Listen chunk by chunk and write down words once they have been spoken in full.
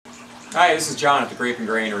Hi, this is John at the Grape and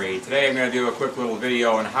Granary. Today I'm going to do a quick little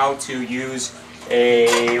video on how to use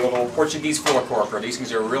a little Portuguese Floor corker. These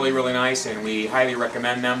things are really nice and we highly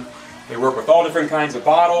recommend them. They work with all different kinds of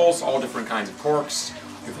bottles, all different kinds of corks.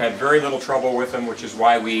 We've had very little trouble with them, which is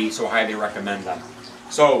why we so highly recommend them.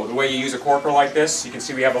 So the way you use a corker like this, you can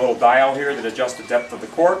see we have a little dial here that adjusts the depth of the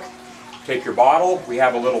cork. Take your bottle, we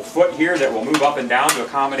have a little foot here that will move up and down to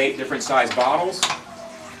accommodate different size bottles.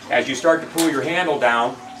 As you start to pull your handle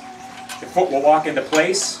down, the foot will lock into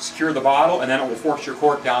place, secure the bottle, and then it will force your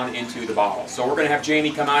cork down into the bottle. So we're going to have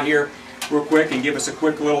Jamie come out here real quick and give us a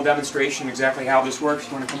quick little demonstration exactly how this works.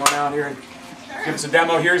 You want to come on out here and give us a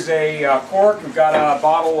demo? Here's a cork. We've got a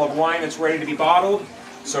bottle of wine that's ready to be bottled.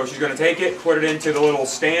 So she's going to take it, put it into the little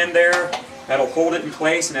stand there. That'll hold it in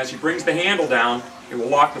place, and as she brings the handle down, it will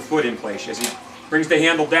lock the foot in place. As he brings the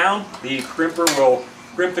handle down, the crimper will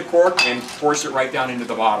crimp the cork and force it right down into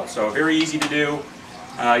the bottle. So very easy to do.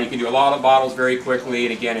 You can do a lot of bottles very quickly,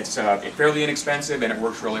 and again, it's fairly inexpensive and it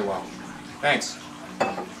works really well. Thanks.